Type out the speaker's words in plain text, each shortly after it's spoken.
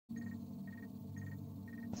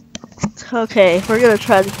Okay, we're gonna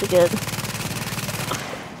try this again.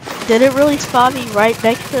 Did it really spawn me right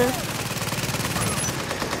next to?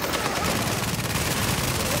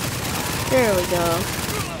 There we go.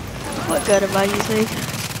 What gun am I using?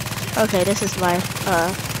 Okay, this is my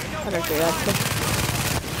hunter rifle.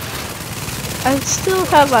 I still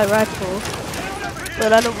have my rifle,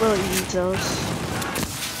 but I don't really use those.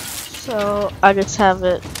 So I just have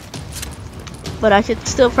it. But I could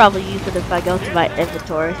still probably use it if I go to my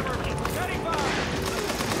inventory.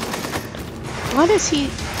 Why does he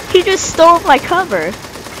just stole my cover?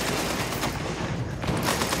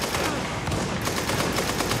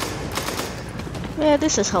 Man,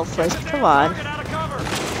 this is hopeless. Come on.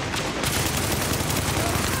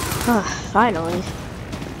 Finally.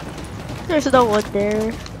 There's no one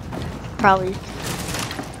there. Probably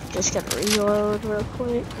just gonna reload real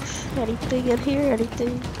quick. Anything in here?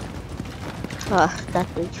 Anything?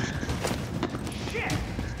 Nothing.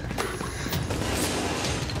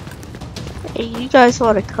 Hey, you guys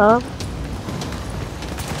wanna come?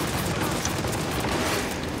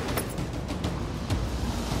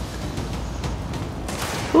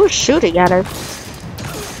 Who's shooting at him?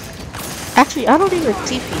 Actually, I don't even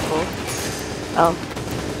see people. Oh.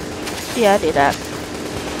 Yeah, I did that.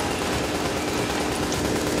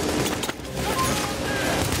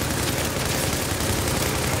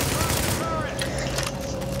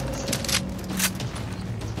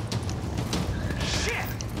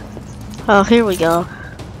 Oh, here we go.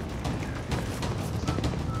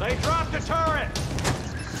 They dropped the turret.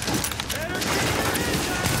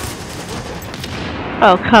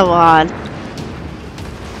 Oh, come on.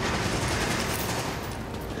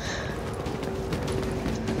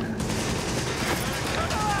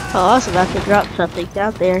 Oh, I was about to drop something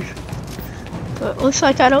down there. But it looks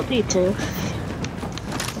like I don't need to.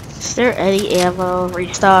 Is there any ammo,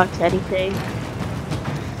 restock, anything?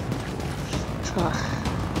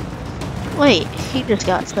 Wait, he just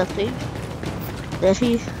got something. Did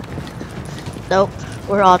he? Nope.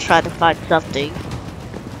 We're all trying to find something.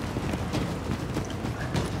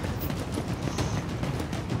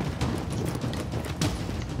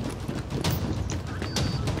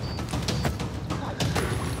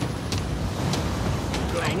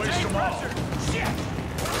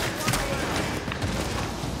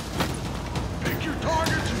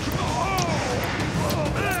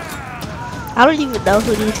 I don't even know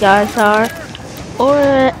who these guys are,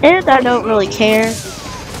 and I don't really care.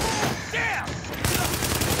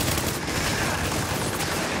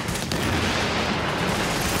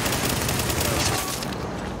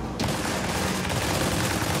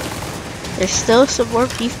 There's still some more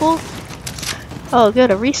people. Oh,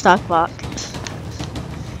 good, a restock box.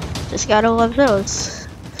 Just gotta love those.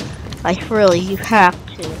 Like, really, you have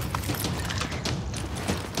to.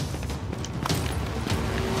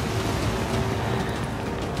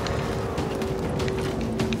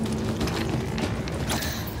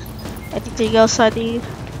 Anything else I need?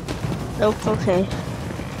 Nope, okay.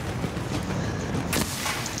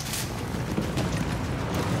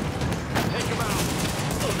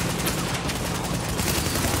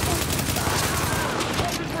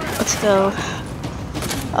 Let's go.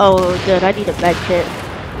 Oh, good, I need a med kit.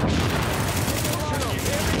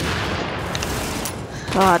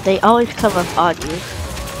 God, they always come up on you.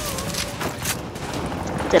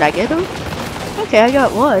 Did I get them? Okay, I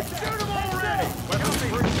got one.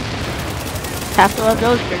 Have to love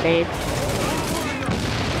those grenades.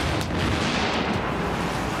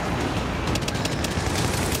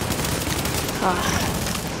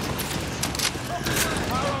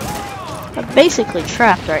 I'm basically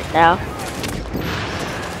trapped right now.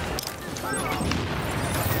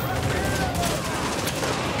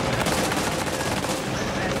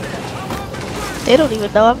 They don't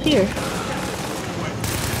even know I'm here.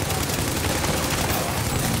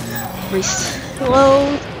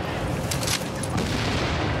 Reload.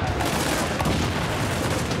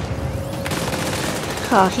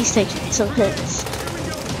 Oh, he's taking some hits.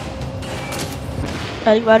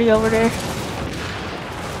 Anybody over there?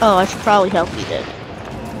 Oh, I should probably help you then.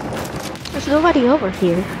 There's nobody over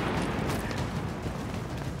here.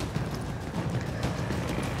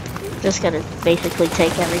 Just gonna basically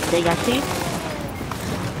take everything I see.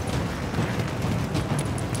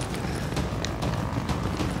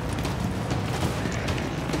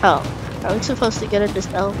 Oh, are we supposed to get in this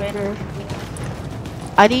elevator?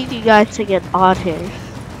 I need you guys to get on here.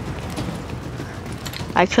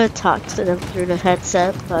 I could talk to them through the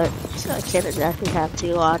headset, but I can't exactly have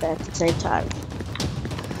two on at the same time.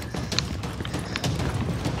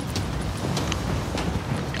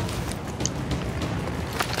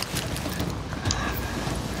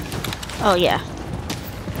 Oh yeah.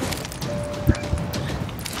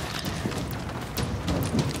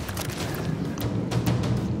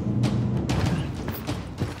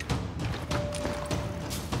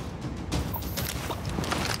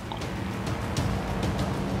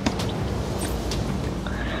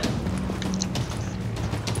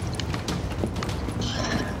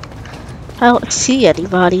 I don't see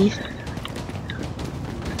anybody.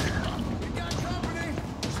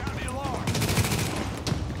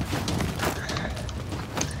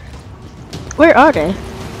 Where are they?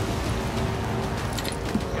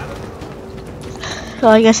 So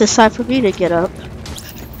I guess it's time for me to get up.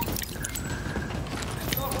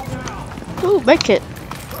 Ooh, make it.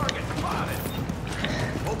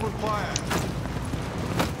 Open fire.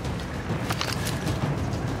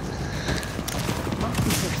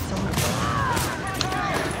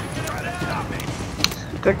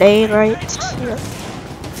 Grenade, right? Yep.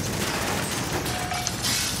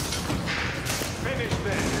 Finish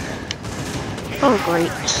this. Oh,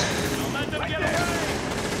 great.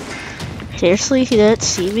 Seriously, he didn't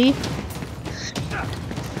see me?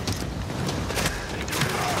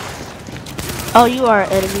 Oh, you are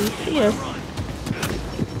an enemy. Yeah.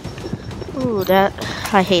 Ooh, that.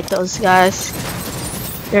 I hate those guys.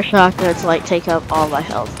 Their shotguns, like, take up all my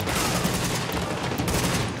health.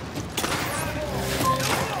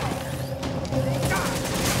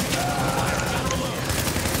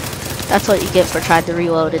 That's what you get for trying to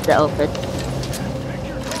reload in the open.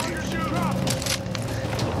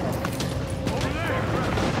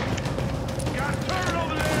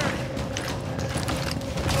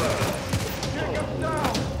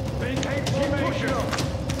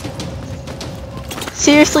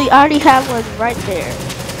 Seriously, I already have one right there.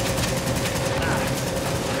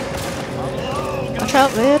 Watch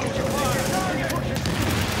out, man.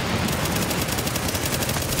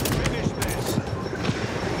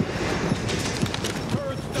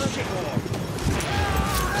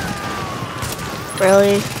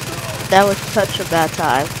 Really? That was such a bad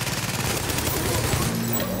time.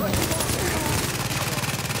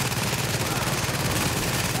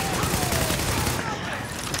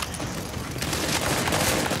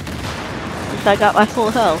 I got my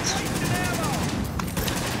full health.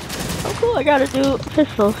 Oh cool, I got a new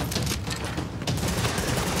pistol.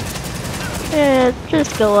 And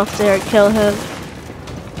just go up there and kill him.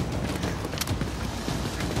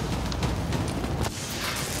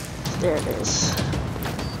 There it is.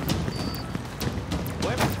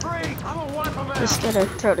 Just gonna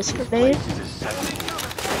throw this grenade.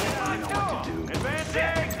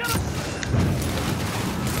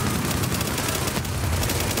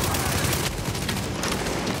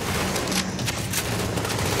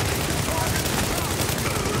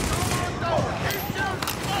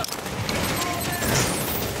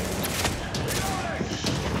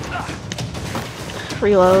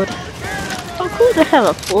 Reload. Oh cool, they have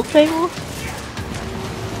a full table.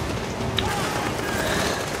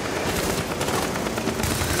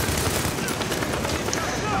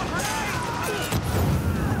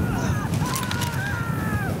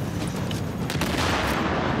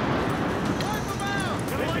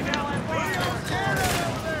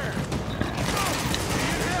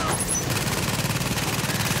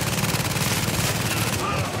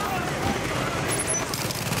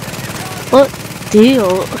 What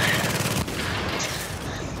deal?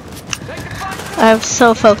 I'm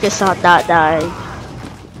so focused on not dying.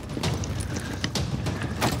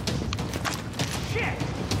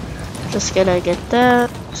 Just gonna get that.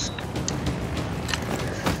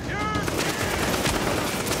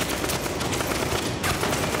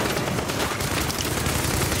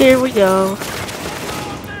 Here we go.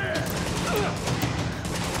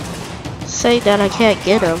 Say that I can't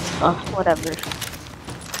get him. Oh, whatever.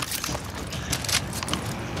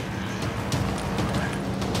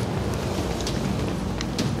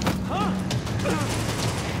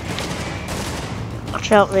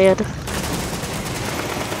 Watch out, man.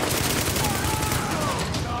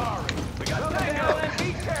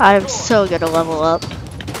 I'm so gonna level up.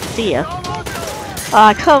 See ya.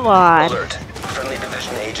 Aw, come on. Alert. Friendly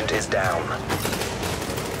division agent is down.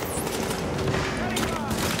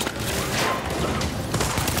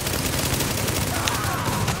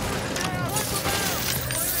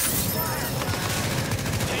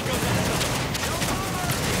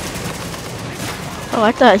 Oh,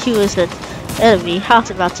 I thought he was an enemy. I was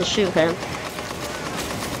about to shoot him.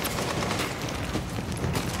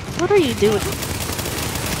 What are you doing?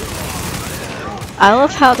 I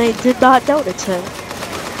love how they did not notice him.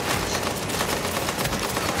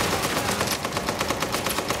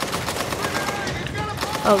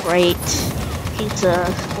 Oh great. He's the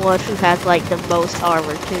one who has like the most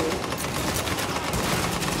armor too.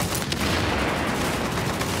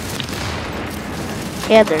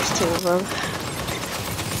 And there's two of them.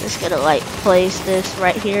 Just gonna like place this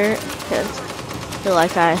right here because I feel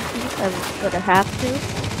like I'm gonna have to.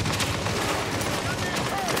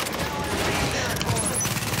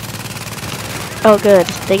 Oh good,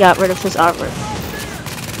 they got rid of his armor.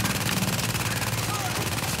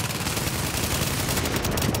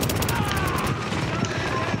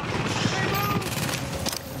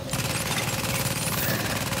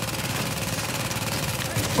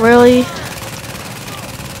 Really?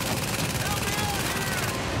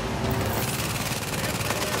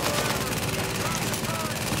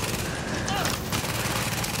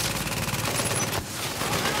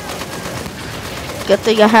 Good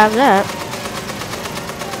thing I have that.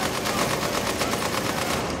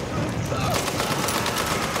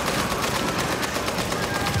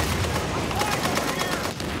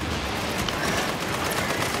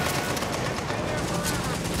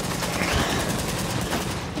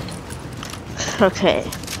 Okay,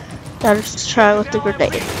 now let's try with the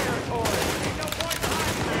grenade.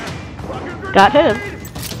 Got him.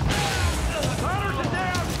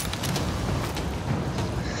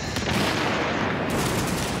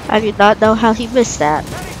 I do not know how he missed that.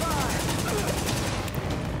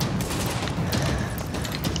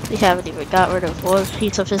 We haven't even got rid of one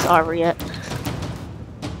piece of his armor yet.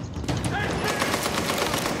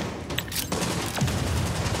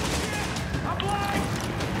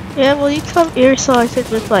 Yeah, will you come here so I can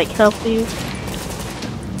just like help you?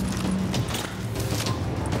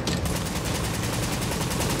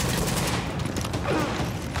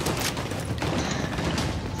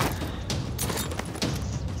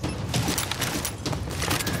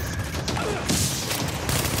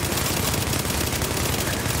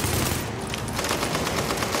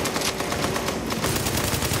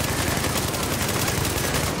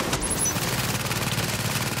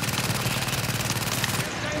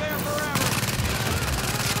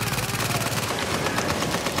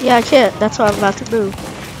 Yeah, I can't. That's why I'm about to move.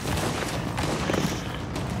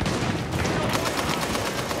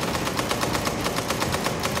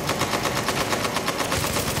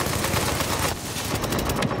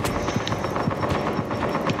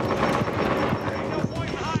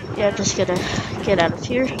 Yeah, I'm just gonna get out of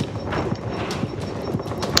here.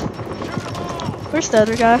 Where's the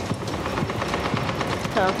other guy?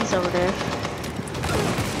 Oh, he's over there.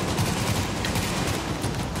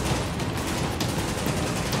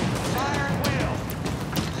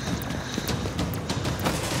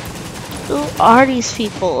 Who are these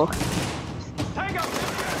people?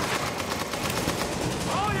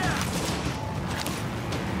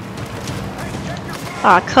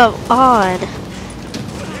 Ah, come on.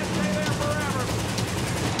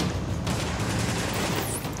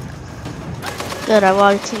 Good, I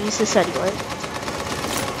wanted to use this anyway.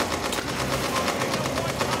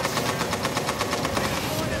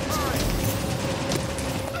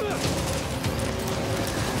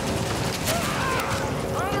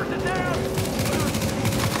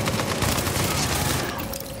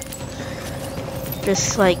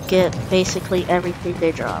 Just like get basically everything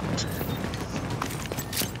they dropped.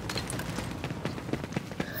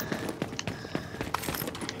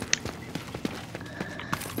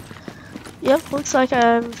 Yep, looks like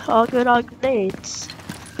I'm all good on grenades.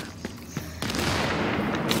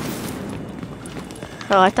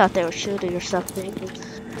 Oh, I thought they were shooting or something.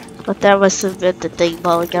 But that must have been the thing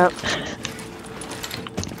blowing up.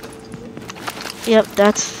 Yep,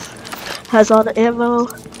 has all the ammo.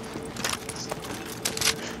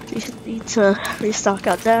 We need to restock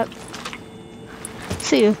on that.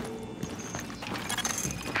 See you.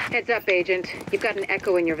 Heads up, Agent. You've got an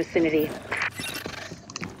echo in your vicinity.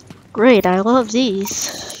 Great, I love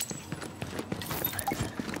these.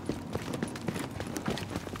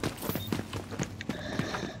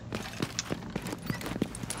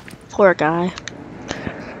 Poor guy.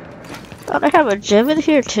 Don't I have a gym in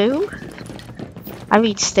here too? I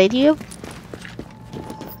mean stadium?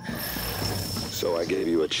 So I gave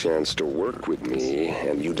you a chance to work with me,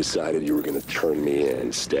 and you decided you were gonna turn me in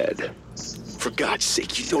instead. For God's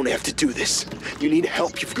sake, you don't have to do this. You need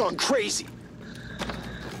help. You've gone crazy.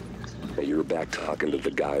 Now you're back talking to the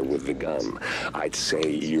guy with the gun. I'd say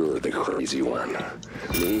you're the crazy one.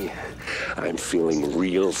 Me, I'm feeling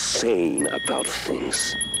real sane about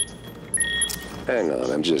things. Hang on,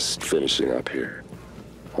 I'm just finishing up here.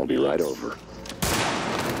 I'll be right over.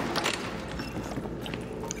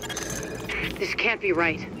 This can't be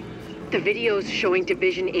right. The video's showing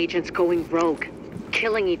division agents going rogue,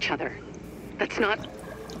 killing each other. That's not...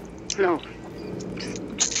 No.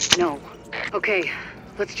 Just... no. Okay,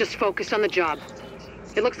 let's just focus on the job.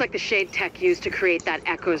 It looks like the shade tech used to create that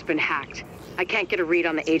echo's been hacked. I can't get a read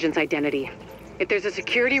on the agent's identity. If there's a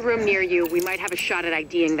security room near you, we might have a shot at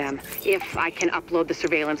IDing them, if I can upload the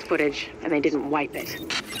surveillance footage and they didn't wipe it.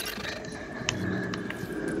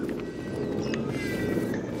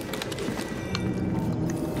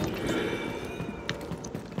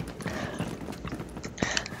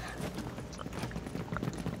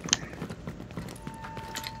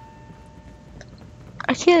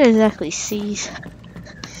 I can't exactly see.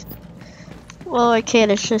 Well, I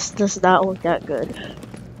can, it just does not look that good.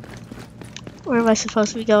 Where am I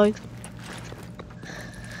supposed to be going?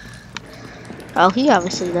 Oh, he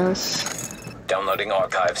obviously knows. Downloading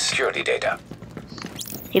archive security data.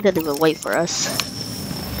 He didn't even wait for us.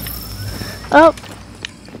 Oh!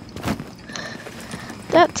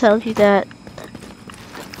 That tells you that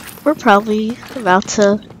we're probably about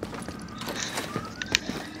to...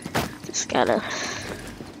 Just gotta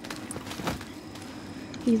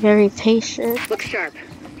be very patient. Look sharp.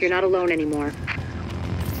 You're not alone anymore.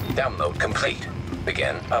 Download complete.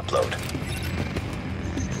 Begin upload.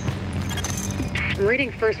 I'm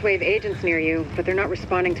reading first wave agents near you, but they're not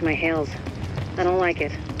responding to my hails. I don't like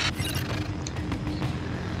it.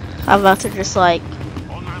 I'm about to just like...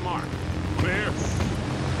 On my mark. Clear.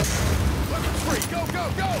 Weapons free. Go,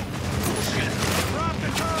 go, go! Shit. Drop the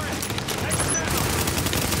turret. Take it down.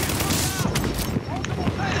 Multiple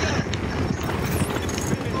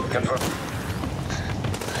Confirm.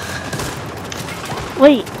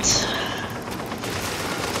 Wait.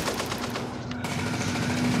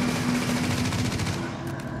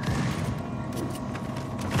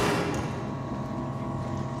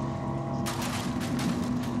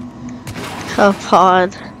 Come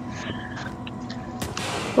on.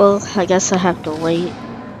 Well, I guess I have to wait.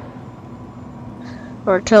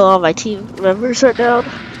 Or until all my team members are down.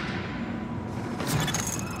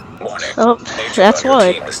 Warning. Oh, Agent that's on your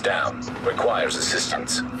one. team is down. Requires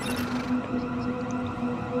assistance.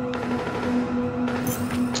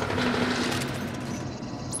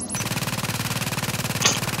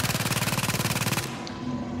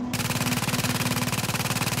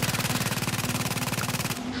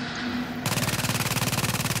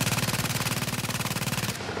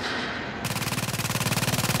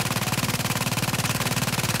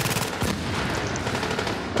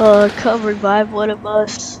 Come revive one of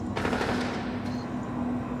us.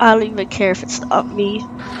 I don't even care if it's not me.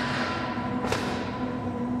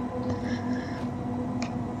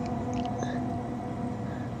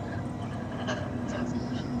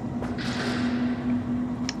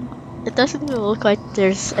 It doesn't even look like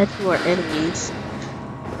there's any more enemies.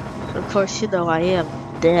 Of course, you know I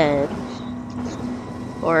am dead.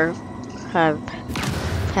 Or have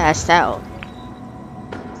passed out.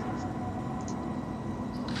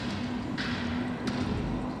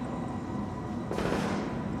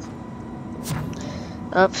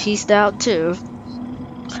 Up, he's down too.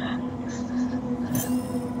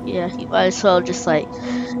 Yeah, he might as well just like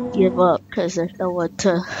give up because there's no one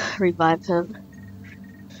to revive him.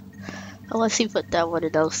 Unless he put down one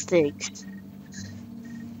of those things.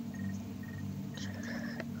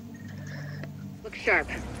 Look sharp.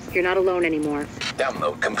 You're not alone anymore.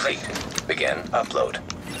 Download complete. Begin upload.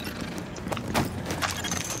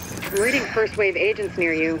 I'm reading first wave agents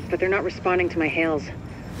near you, but they're not responding to my hails.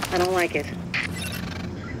 I don't like it.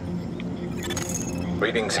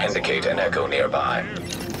 Readings indicate an echo nearby.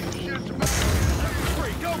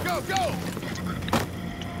 free. Go, go, go!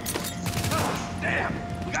 Oh, damn!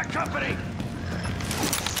 We got company!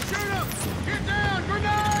 Shoot him! Get down!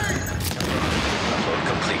 Grenade! Upload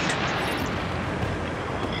complete.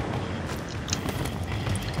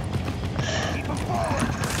 Keep him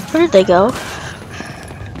forward! Where did they go?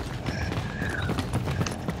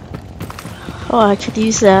 Oh, I could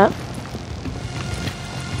use that.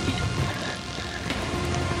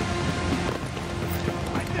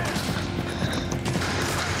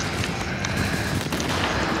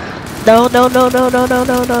 No, no, no, no, no, no,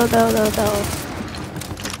 no, no, no, no, no.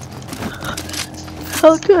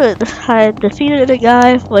 Oh good, I defeated a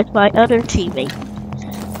guy with my other teammate.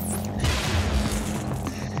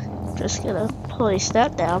 Just gonna place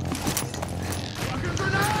that down.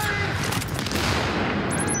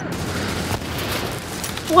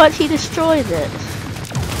 What? He destroyed it.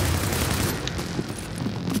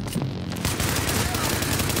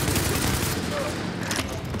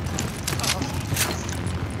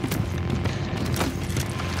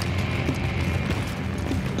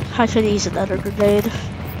 I could use another grenade.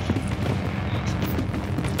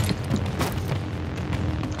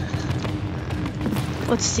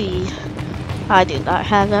 Let's see. I do not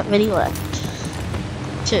have that many left.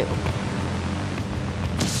 2.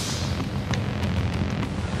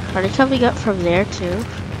 Are they coming up from there too?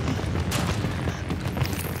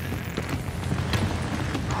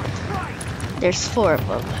 There's 4 of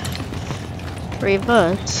them. 3 of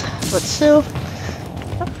us. But still,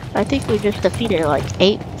 I think we just defeated like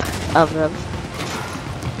 8 of them.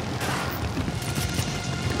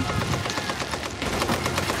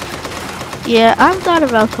 Yeah, I'm not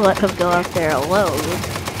about to let him go out there alone.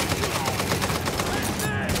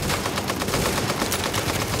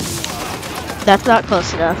 That's not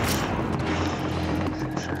close enough.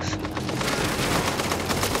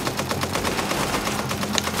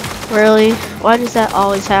 Really? Why does that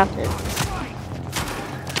always happen?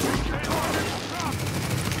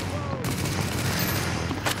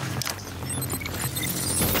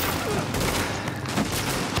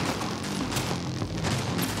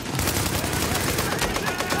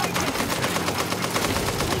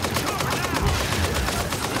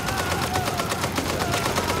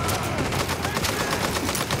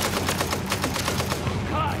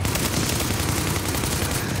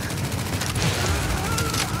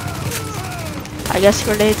 I guess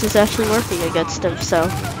grenades is actually working against him, so.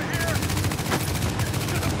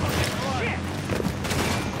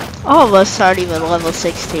 All of us aren't even level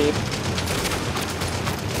 16.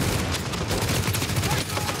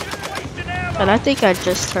 And I think I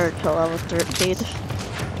just turned to level 13.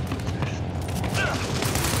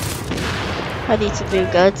 I need some new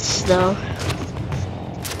guns, though.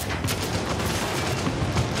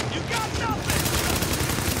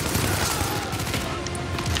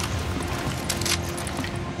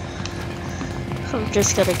 I'm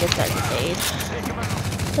just gonna get that grenade.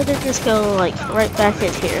 And then just go, like, right back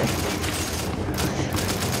in here.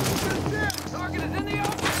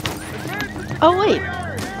 Oh, wait.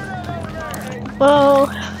 Well...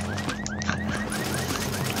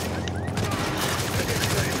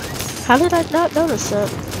 How did I not notice it?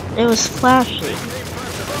 It was flashing.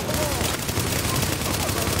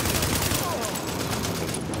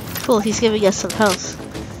 Cool, he's giving us some health.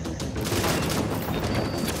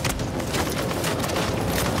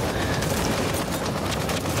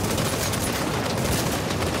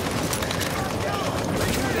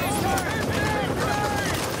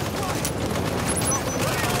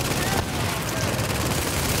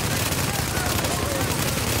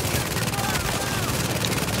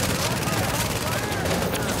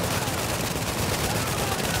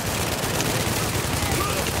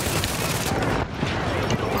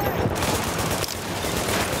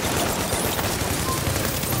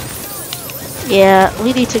 Yeah,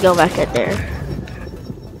 we need to go back in there.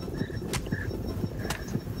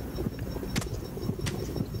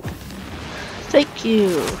 Thank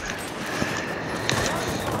you.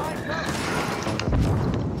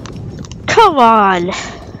 Come on.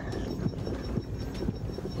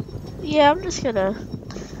 Yeah, I'm just gonna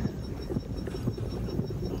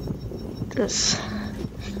just,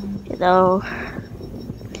 you know.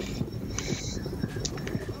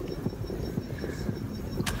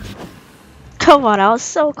 Come on, I was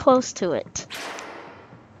so close to it.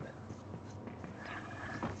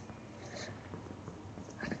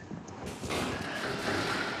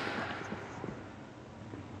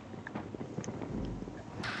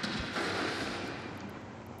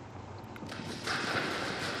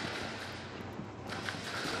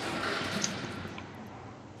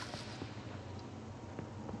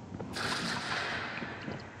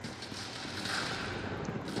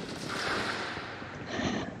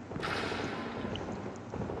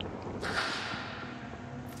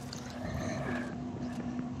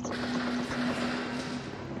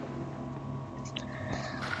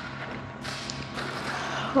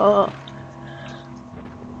 Oh,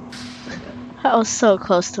 I was so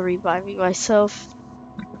close to reviving myself.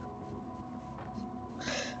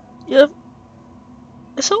 Yep.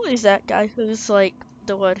 It's always that guy who's like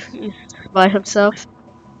the one who's by himself.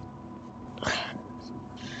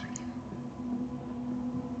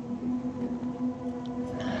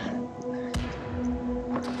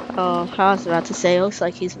 Oh, I was about to say, it looks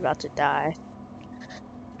like he's about to die.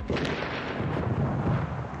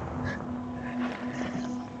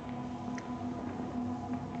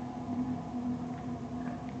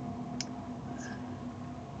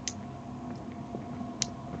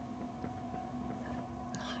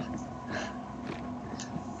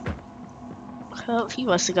 Oh, he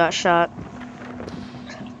must have got shot.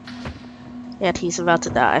 And he's about to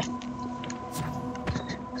die.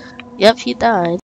 Yep, he died.